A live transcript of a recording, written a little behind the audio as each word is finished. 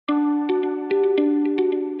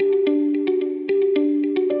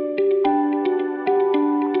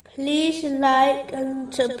like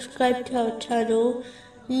and subscribe to our channel.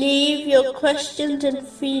 Leave your questions and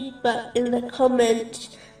feedback in the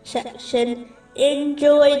comments section.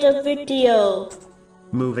 Enjoy the video.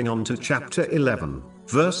 Moving on to chapter 11,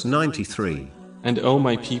 verse 93. And O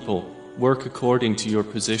my people, work according to your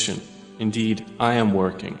position. Indeed, I am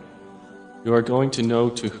working. You are going to know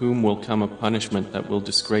to whom will come a punishment that will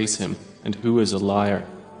disgrace him, and who is a liar.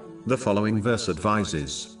 The following verse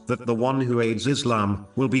advises that the one who aids Islam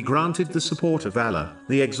will be granted the support of Allah,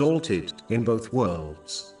 the Exalted, in both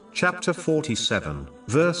worlds. Chapter 47,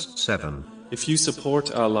 verse 7. If you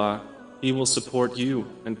support Allah, He will support you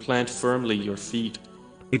and plant firmly your feet.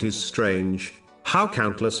 It is strange how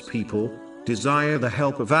countless people desire the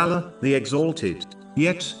help of Allah, the Exalted,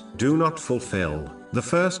 yet do not fulfill the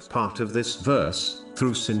first part of this verse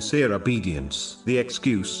through sincere obedience. The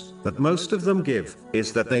excuse that most of them give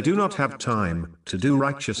is that they do not have time to do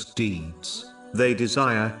righteous deeds. They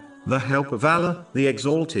desire the help of Allah, the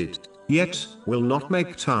Exalted, yet will not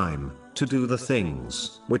make time to do the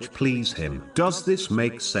things which please Him. Does this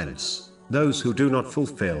make sense? Those who do not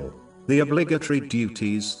fulfill the obligatory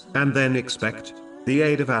duties and then expect the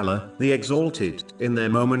aid of Allah, the Exalted, in their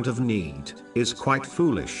moment of need, is quite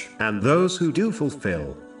foolish. And those who do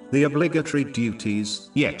fulfill the obligatory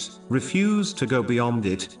duties, yet refuse to go beyond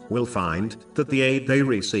it, will find that the aid they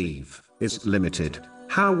receive is limited.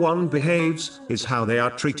 How one behaves is how they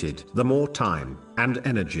are treated. The more time and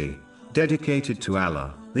energy dedicated to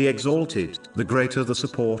Allah, the Exalted, the greater the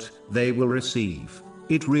support they will receive.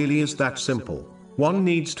 It really is that simple. One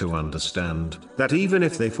needs to understand that even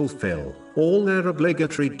if they fulfill all their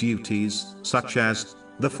obligatory duties, such as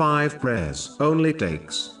the 5 prayers, only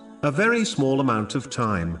takes a very small amount of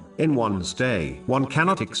time in one's day. One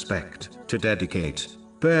cannot expect to dedicate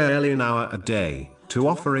barely an hour a day to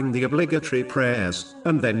offering the obligatory prayers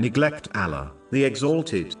and then neglect Allah, the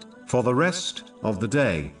Exalted, for the rest of the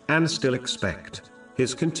day, and still expect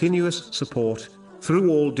His continuous support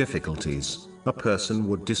through all difficulties. A person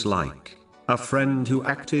would dislike a friend who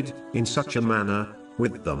acted in such a manner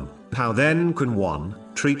with them. How then can one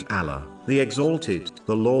treat Allah, the Exalted,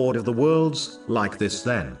 the Lord of the worlds, like this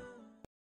then?